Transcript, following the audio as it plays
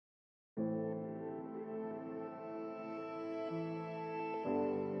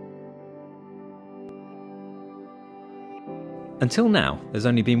Until now, there's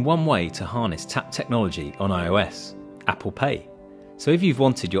only been one way to harness tap technology on iOS, Apple Pay. So if you've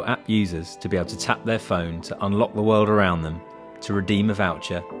wanted your app users to be able to tap their phone to unlock the world around them, to redeem a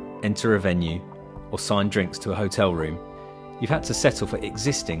voucher, enter a venue, or sign drinks to a hotel room, you've had to settle for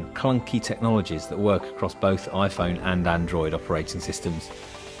existing clunky technologies that work across both iPhone and Android operating systems,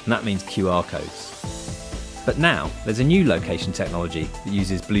 and that means QR codes. But now there's a new location technology that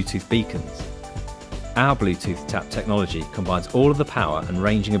uses Bluetooth beacons. Our Bluetoothtap technology combines all of the power and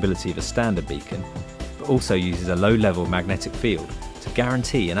ranging ability of a standard beacon, but also uses a low-level magnetic field to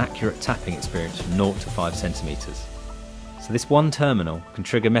guarantee an accurate tapping experience from 0 to 5 centimeters. So this one terminal can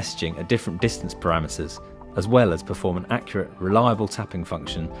trigger messaging at different distance parameters, as well as perform an accurate, reliable tapping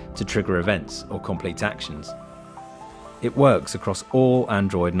function to trigger events or complete actions. It works across all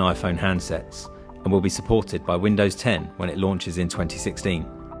Android and iPhone handsets and will be supported by Windows 10 when it launches in 2016.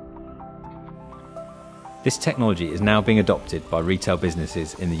 This technology is now being adopted by retail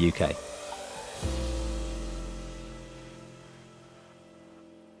businesses in the UK.